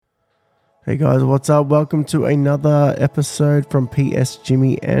Hey guys, what's up? Welcome to another episode from PS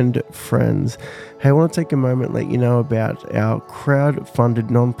Jimmy and Friends. Hey, I want to take a moment and let you know about our crowd-funded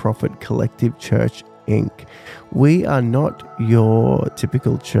non-profit collective church, Inc. We are not your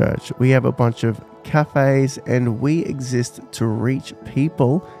typical church. We have a bunch of cafes and we exist to reach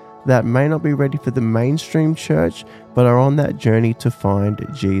people that may not be ready for the mainstream church, but are on that journey to find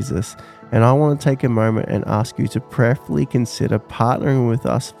Jesus. And I want to take a moment and ask you to prayerfully consider partnering with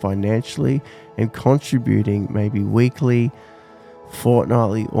us financially and contributing maybe weekly,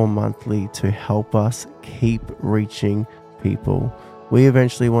 fortnightly, or monthly to help us keep reaching people. We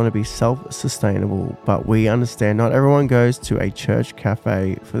eventually want to be self-sustainable, but we understand not everyone goes to a church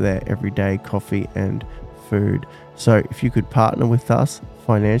cafe for their everyday coffee and food. So if you could partner with us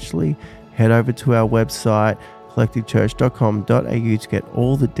financially, head over to our website, collectivechurch.com.au, to get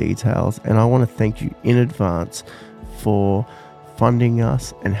all the details. And I want to thank you in advance for funding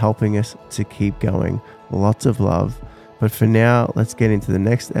us and helping us to keep going. Lots of love. But for now, let's get into the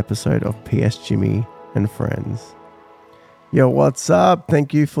next episode of PS Jimmy and Friends. Yo, what's up?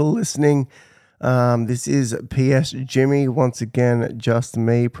 Thank you for listening. This is PS Jimmy. Once again, just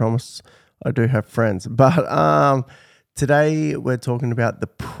me. Promise I do have friends. But today we're talking about the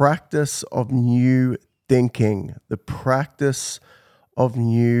practice of new thinking. The practice of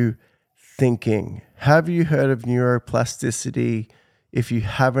new thinking. Have you heard of neuroplasticity? If you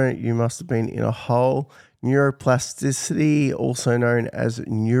haven't, you must have been in a hole. Neuroplasticity, also known as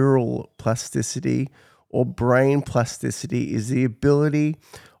neural plasticity or brain plasticity, is the ability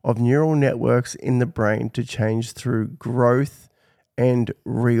of neural networks in the brain to change through growth and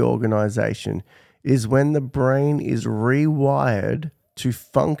reorganization. It is when the brain is rewired to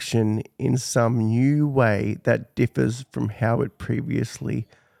function in some new way that differs from how it previously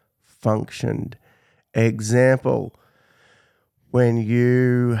functioned. Example, when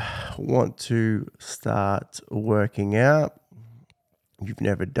you want to start working out, you've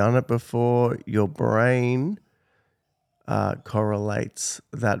never done it before, your brain correlates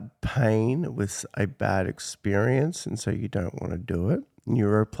that pain with a bad experience, and so you don't want to do it.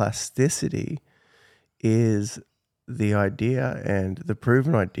 Neuroplasticity is the idea and the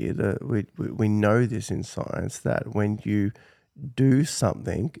proven idea that we know this in science, that when you do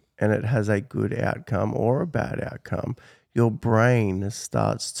something and it has a good outcome or a bad outcome, your brain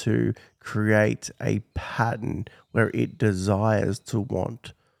starts to create a pattern where it desires to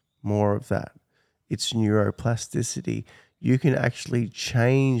want more of that. It's neuroplasticity. You can actually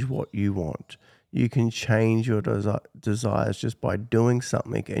change what you want. You can change your desires just by doing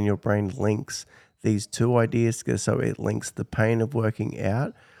something, and your brain links these two ideas together. So it links the pain of working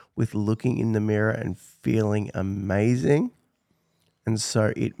out with looking in the mirror and feeling amazing. And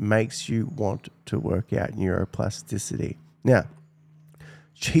so it makes you want to work out. Neuroplasticity. Now,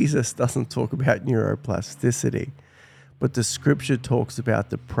 Jesus doesn't talk about neuroplasticity, but the scripture talks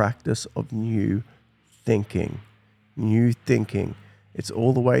about the practice of new thinking. New thinking. It's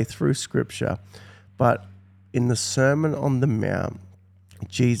all the way through scripture. But in the Sermon on the Mount,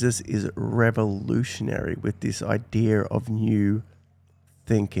 Jesus is revolutionary with this idea of new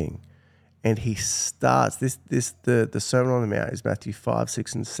thinking. And he starts the Sermon on the Mount is Matthew 5,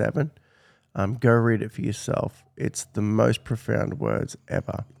 6, and 7. Go read it for yourself. It's the most profound words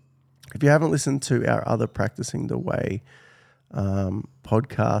ever. If you haven't listened to our other Practicing the Way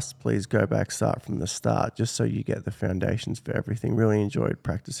podcasts, please go back, start from the start, just so you get the foundations for everything. Really enjoyed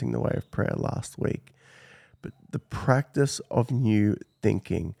Practicing the Way of Prayer last week. But the practice of new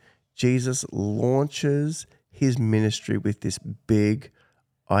thinking. Jesus launches his ministry with this big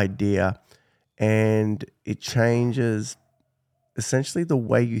idea, and it changes essentially the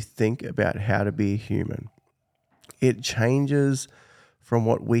way you think about how to be a human. It changes from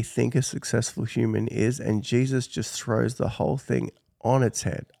what we think a successful human is, and Jesus just throws the whole thing on its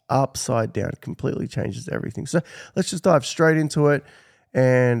head, upside down, completely changes everything. So let's just dive straight into it.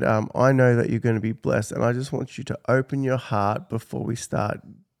 And I know that you're going to be blessed. And I just want you to open your heart before we start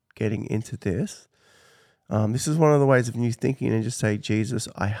getting into this. This is one of the ways of new thinking, and just say, Jesus,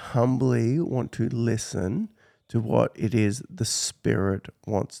 I humbly want to listen to what it is the Spirit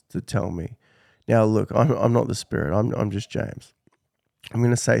wants to tell me. Now, look, I'm not the Spirit. I'm just James. I'm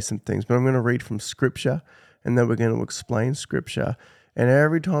going to say some things, but I'm going to read from Scripture, and then we're going to explain Scripture. And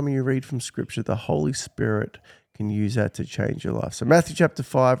every time you read from Scripture, the Holy Spirit can use that to change your life. So Matthew chapter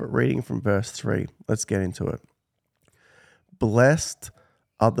 5, reading from verse 3. Let's get into it. Blessed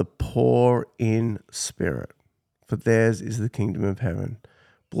are the poor in spirit, for theirs is the kingdom of heaven.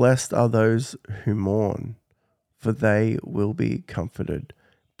 Blessed are those who mourn, for they will be comforted.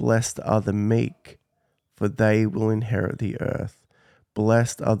 Blessed are the meek, for they will inherit the earth.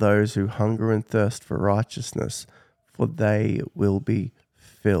 Blessed are those who hunger and thirst for righteousness, for they will be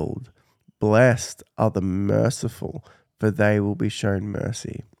filled. Blessed are the merciful, for they will be shown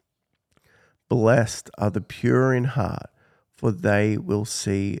mercy. Blessed are the pure in heart, for they will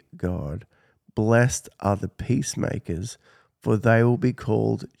see God. Blessed are the peacemakers, for they will be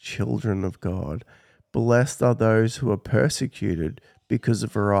called children of God. Blessed are those who are persecuted because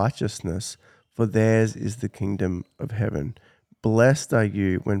of righteousness, for theirs is the kingdom of heaven. Blessed are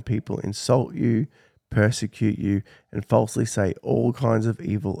you when people insult you, persecute you, and falsely say all kinds of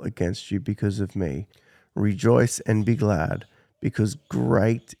evil against you because of me. Rejoice and be glad, because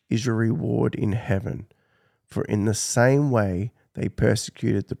great is your reward in heaven. For in the same way they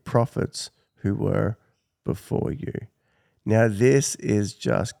persecuted the prophets who were before you. Now, this is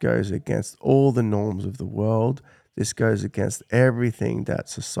just goes against all the norms of the world. This goes against everything that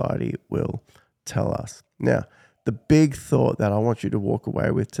society will tell us. Now, the big thought that I want you to walk away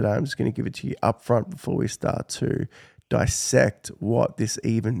with today, I'm just going to give it to you up front before we start to dissect what this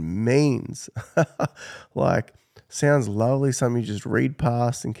even means. Like, sounds lovely, something you just read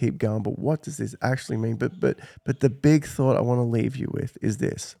past and keep going, but what does this actually mean? But the big thought I want to leave you with is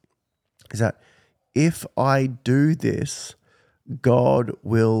this, is that if I do this, God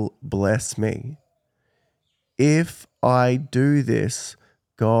will bless me. If I do this,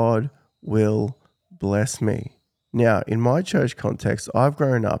 God will bless me. Now, in my church context, I've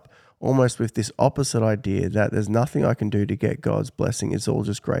grown up almost with this opposite idea that there's nothing I can do to get God's blessing. It's all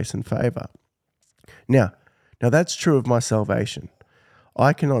just grace and favor. Now that's true of my salvation.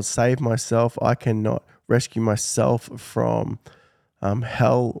 I cannot save myself. I cannot rescue myself from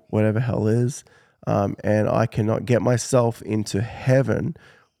hell, whatever hell is. And I cannot get myself into heaven,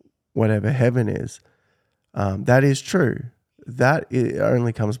 whatever heaven is. That is true. That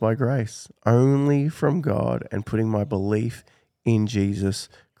only comes by grace, only from God and putting my belief in Jesus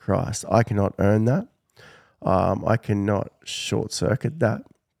Christ. I cannot earn that. I cannot short circuit that.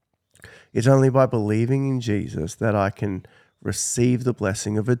 It's only by believing in Jesus that I can receive the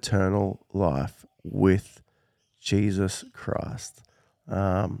blessing of eternal life with Jesus Christ.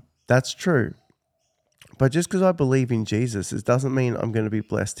 That's true. But just because I believe in Jesus, it doesn't mean I'm going to be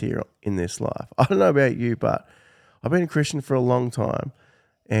blessed here in this life. I don't know about you, but I've been a Christian for a long time,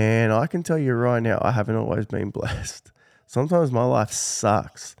 and I can tell you right now, I haven't always been blessed. Sometimes my life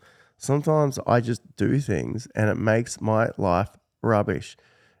sucks. Sometimes I just do things, and it makes my life rubbish.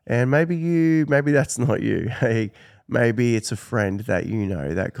 And maybe that's not you. Hey, maybe it's a friend that you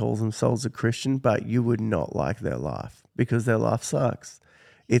know that calls themselves a Christian, but you would not like their life because their life sucks.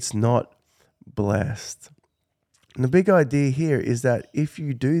 It's not blessed. And the big idea here is that if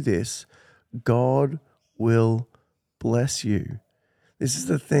you do this, God will bless you. This is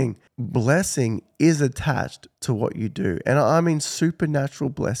the thing. Blessing is attached to what you do. And I mean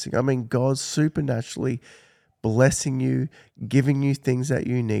supernatural blessing. I mean God supernaturally blessing you, giving you things that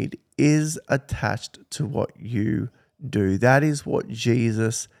you need is attached to what you do. That is what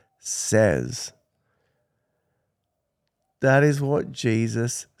Jesus says. That is what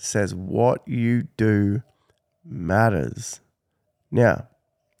Jesus says. What you do matters. Now,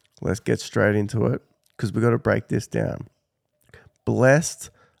 let's get straight into it because we've got to break this down.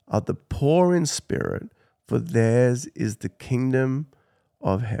 Blessed are the poor in spirit, for theirs is the kingdom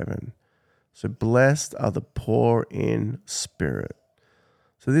of heaven. So blessed are the poor in spirit.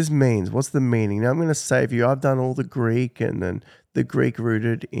 So this means, what's the meaning? Now I'm going to save you. I've done all the Greek and then the Greek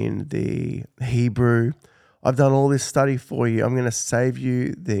rooted in the Hebrew. I've done all this study for you. I'm going to save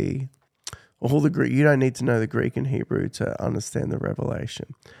you all the Greek. You don't need to know the Greek and Hebrew to understand the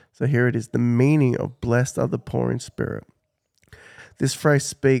revelation. So here it is. The meaning of blessed are the poor in spirit. This phrase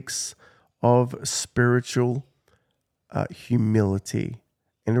speaks of spiritual humility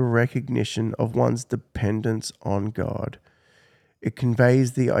and a recognition of one's dependence on God. It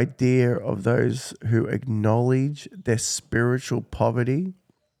conveys the idea of those who acknowledge their spiritual poverty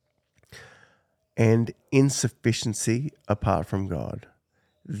and insufficiency apart from God.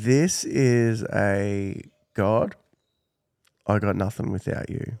 This is a God, I got nothing without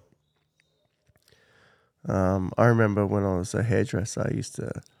you. I remember when I was a hairdresser, I used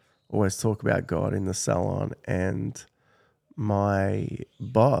to always talk about God in the salon, and my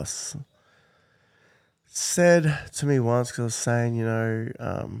boss said to me once, because I was saying, I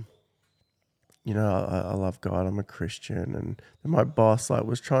love God, I'm a Christian, and my boss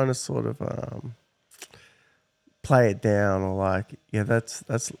was trying to sort of play it down, or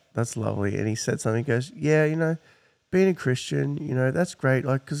that's lovely, and he said something. He goes, being a Christian, that's great,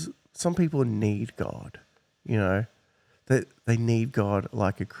 because some people need God, that they need God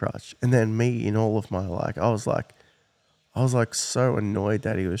like a crutch, and then me in all of my I was like, I was like so annoyed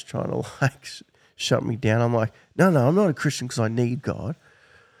that he was trying to like shut me down. I'm like, no, I'm not a Christian because I need God.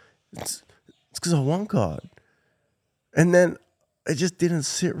 It's because I want God. And then it just didn't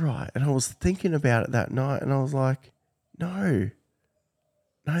sit right. And I was thinking about it that night and I was like, no,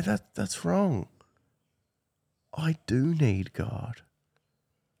 that's wrong. I do need God.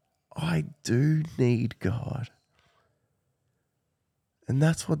 I do need God. And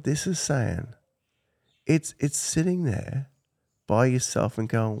that's what this is saying. It's sitting there by yourself and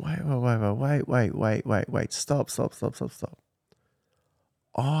going, wait, stop.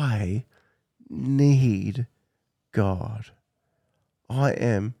 I need God. I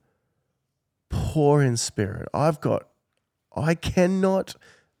am poor in spirit. I cannot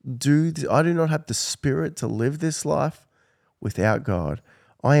do this. I do not have the spirit to live this life without God.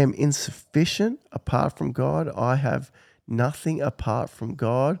 I am insufficient apart from God. I have nothing apart from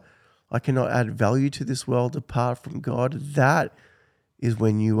God. I cannot add value to this world apart from God. That is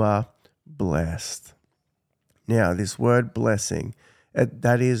when you are blessed. Now, this word blessing,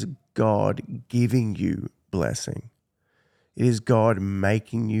 that is God giving you blessing. It is God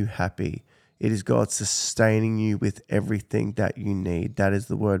making you happy. It is God sustaining you with everything that you need. That is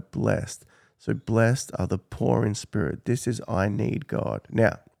the word blessed. So blessed are the poor in spirit. This is I need God.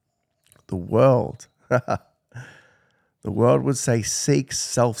 Now, the world, the world would say seek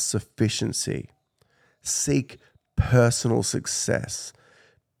self-sufficiency. Seek personal success.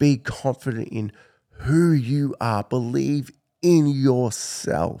 Be confident in who you are. Believe in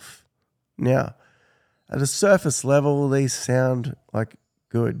yourself. Now, at a surface level, these sound like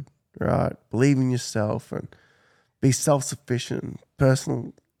good, right? Believe in yourself and be self-sufficient,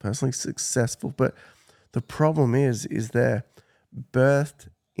 personally successful. But the problem is they're birthed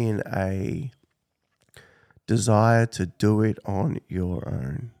in a desire to do it on your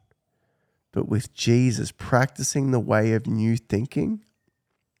own. But with Jesus practicing the way of new thinking,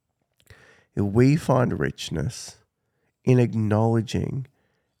 we find richness in acknowledging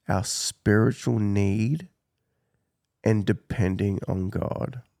our spiritual need and depending on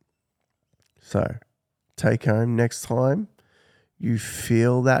God. So, take home next time you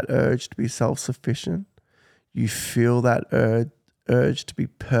feel that urge to be self-sufficient, you feel that urge to be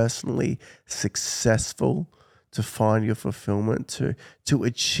personally successful, to find your fulfillment, to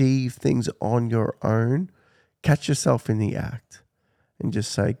achieve things on your own, catch yourself in the act and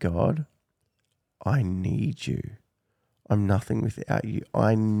just say, God, I need you. I'm nothing without you.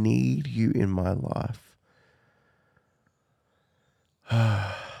 I need you in my life.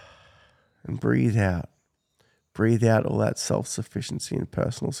 And breathe out. Breathe out all that self-sufficiency and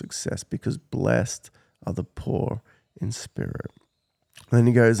personal success, because blessed are the poor in spirit. Then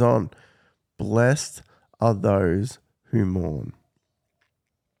he goes on, blessed are those who mourn.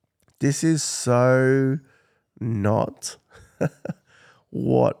 This is so not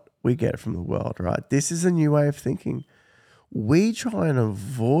what we get from the world, right? This is a new way of thinking. We try and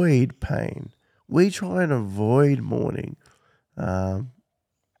avoid pain. We try and avoid mourning.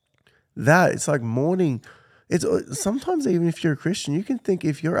 It's like mourning. It's sometimes, even if you're a Christian, you can think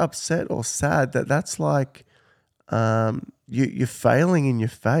if you're upset or sad, that's like you're failing in your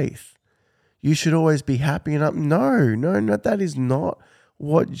faith. You should always be happy and up. No, that is not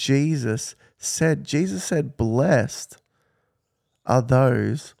what Jesus said. Jesus said, blessed are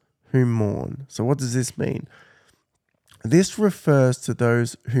those who mourn. So what does this mean? This refers to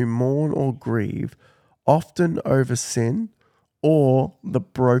those who mourn or grieve, often over sin or the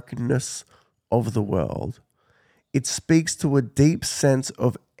brokenness of the world. It speaks to a deep sense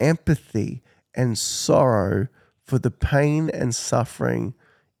of empathy and sorrow for the pain and suffering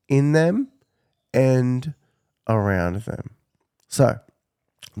in them and around them. So,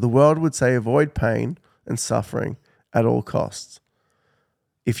 the world would say avoid pain and suffering at all costs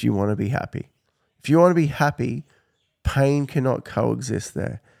if you want to be happy. If you want to be happy, pain cannot coexist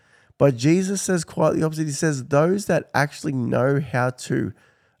there. But Jesus says quite the opposite. He says those that actually know how to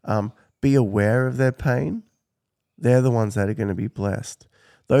be aware of their pain, they're the ones that are going to be blessed.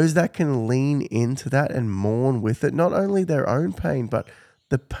 Those that can lean into that and mourn with it, not only their own pain, but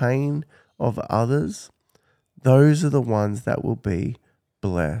the pain of others, those are the ones that will be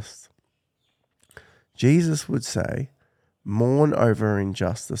blessed. Jesus would say, mourn over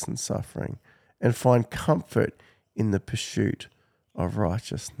injustice and suffering and find comfort in the pursuit of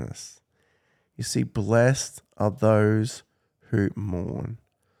righteousness. You see, blessed are those who mourn.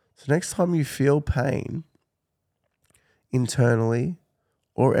 So next time you feel pain, internally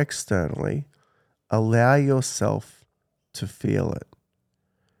or externally, allow yourself to feel it.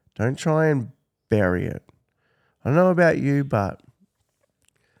 Don't try and bury it. I don't know about you, but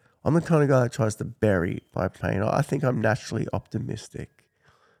I'm the kind of guy that tries to bury my pain. I think I'm naturally optimistic,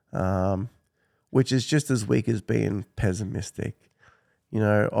 which is just as weak as being pessimistic.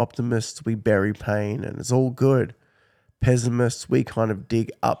 Optimists, we bury pain and it's all good. Pessimists, we kind of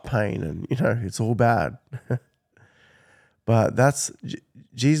dig up pain and, it's all bad. But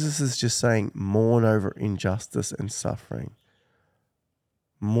Jesus is just saying, mourn over injustice and suffering.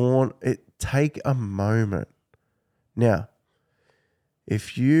 Mourn it. Take a moment. Now,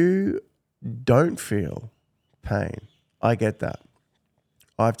 if you don't feel pain, I get that.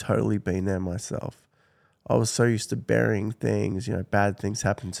 I've totally been there myself. I was so used to burying things, bad things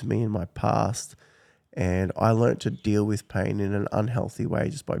happened to me in my past, and I learned to deal with pain in an unhealthy way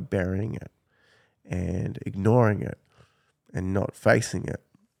just by burying it and ignoring it and not facing it.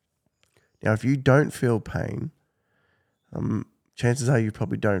 Now, if you don't feel pain, chances are you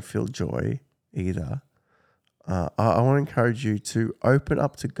probably don't feel joy either. I want to encourage you to open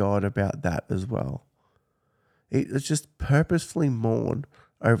up to God about that as well. It's just purposefully mourn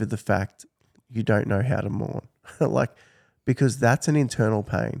over the fact you don't know how to mourn. Because that's an internal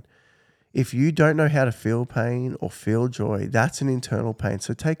pain. If you don't know how to feel pain or feel joy, that's an internal pain.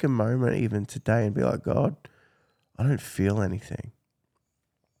 So take a moment even today and be like, God, I don't feel anything.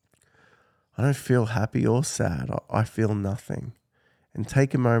 I don't feel happy or sad. I feel nothing. And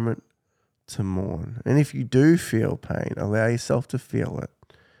take a moment to mourn. And if you do feel pain, allow yourself to feel it.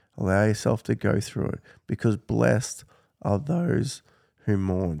 Allow yourself to go through it, because blessed are those who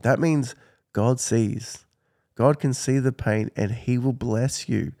mourn. That means God sees. God can see the pain and he will bless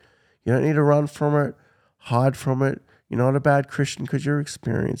you. You don't need to run from it, hide from it. You're not a bad Christian because you're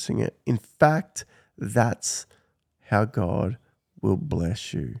experiencing it. In fact, that's how God will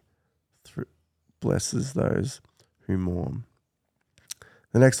bless you. Blesses those who mourn.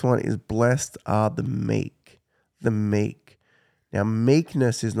 The next one is blessed are the meek. The meek. Now,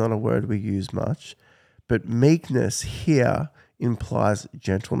 meekness is not a word we use much, but meekness here implies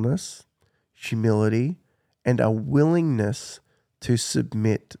gentleness, humility, and a willingness to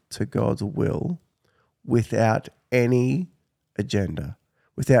submit to God's will without any agenda,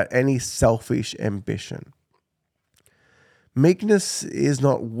 without any selfish ambition. Meekness is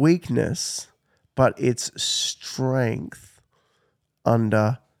not weakness, but it's strength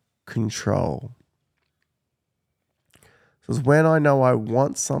under control. So it's when I know I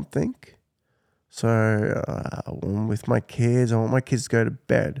want something. So I'm with my kids, I want my kids to go to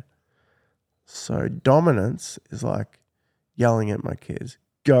bed. So dominance is like yelling at my kids,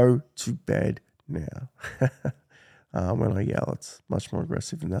 go to bed now. When I yell, it's much more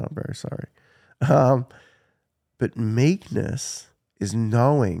aggressive than that. I'm very sorry. But meekness is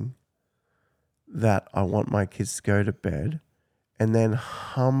knowing that I want my kids to go to bed and then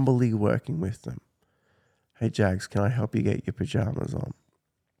humbly working with them. Hey, Jags, can I help you get your pajamas on?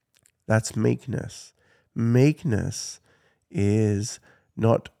 That's meekness. Meekness is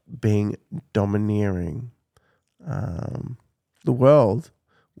not being domineering. The world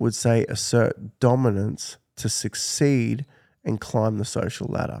would say assert dominance to succeed and climb the social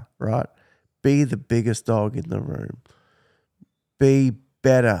ladder, right? Be the biggest dog in the room. Be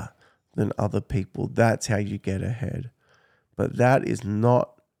better than other people. That's how you get ahead. But that is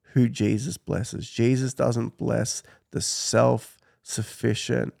not who Jesus blesses. Jesus doesn't bless the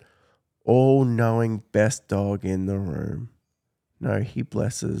self-sufficient, all-knowing best dog in the room. No, he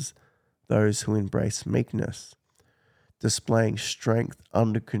blesses those who embrace meekness, displaying strength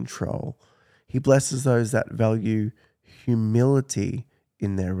under control. He blesses those that value humility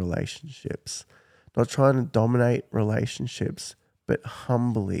in their relationships, not trying to dominate relationships, but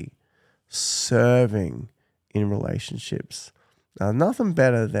humbly serving in relationships. Now, nothing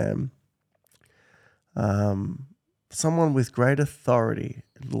better than someone with great authority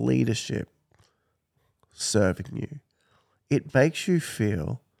and leadership serving you. It makes you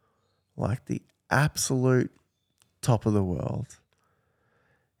feel like the absolute top of the world.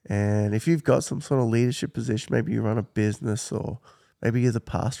 And if you've got some sort of leadership position, maybe you run a business or maybe you're the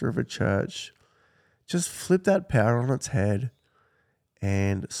pastor of a church, just flip that power on its head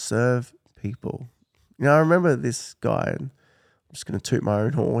and serve people. I remember this guy, and I'm just going to toot my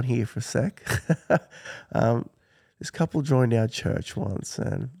own horn here for a sec. This couple joined our church once,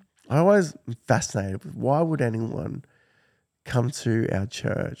 and I always am fascinated with why would anyone come to our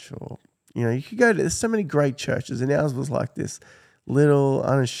church? Or, you could go to, there's so many great churches, and ours was like this little,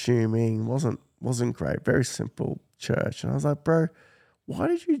 unassuming, wasn't great, very simple church. And I was like, bro, why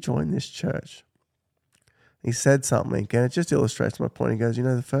did you join this church? He said something, and it just illustrates my point. He goes,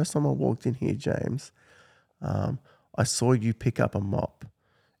 the first time I walked in here, James, I saw you pick up a mop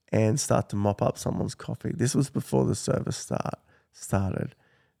and start to mop up someone's coffee. This was before the service started.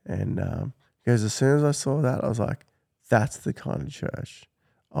 And because as soon as I saw that, I was like, that's the kind of church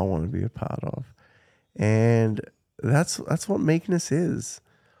I want to be a part of. And that's what meekness is.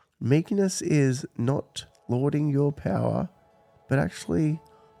 Meekness is not lauding your power, but actually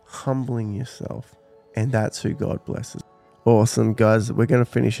humbling yourself. And that's who God blesses. Awesome, guys. We're going to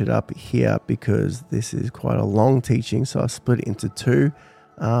finish it up here because this is quite a long teaching. So I split it into two.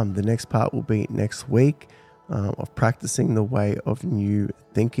 The next part will be next week of practicing the way of new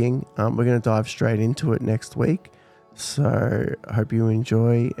thinking. We're going to dive straight into it next week. So I hope you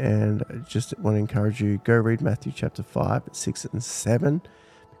enjoy, and just want to encourage you, go read Matthew chapter 5, 6 and 7,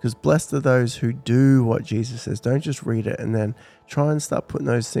 because blessed are those who do what Jesus says. Don't just read it and then try and start putting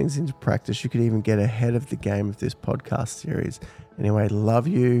those things into practice. You could even get ahead of the game of this podcast series. Anyway, love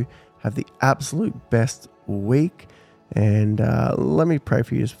you. Have the absolute best week. And let me pray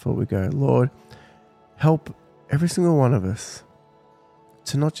for you just before we go. Lord, help every single one of us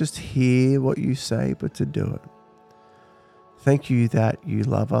to not just hear what you say, but to do it. Thank you that you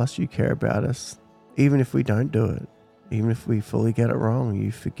love us, you care about us, even if we don't do it, even if we fully get it wrong,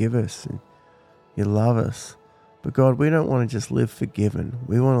 you forgive us and you love us. But God, we don't want to just live forgiven.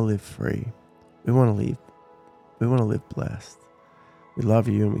 We want to live free. We want to live blessed. We love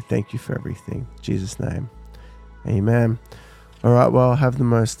you and we thank you for everything. In Jesus' name, amen. All right, well, have the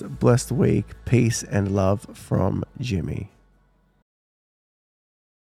most blessed week. Peace and love from Jimmy.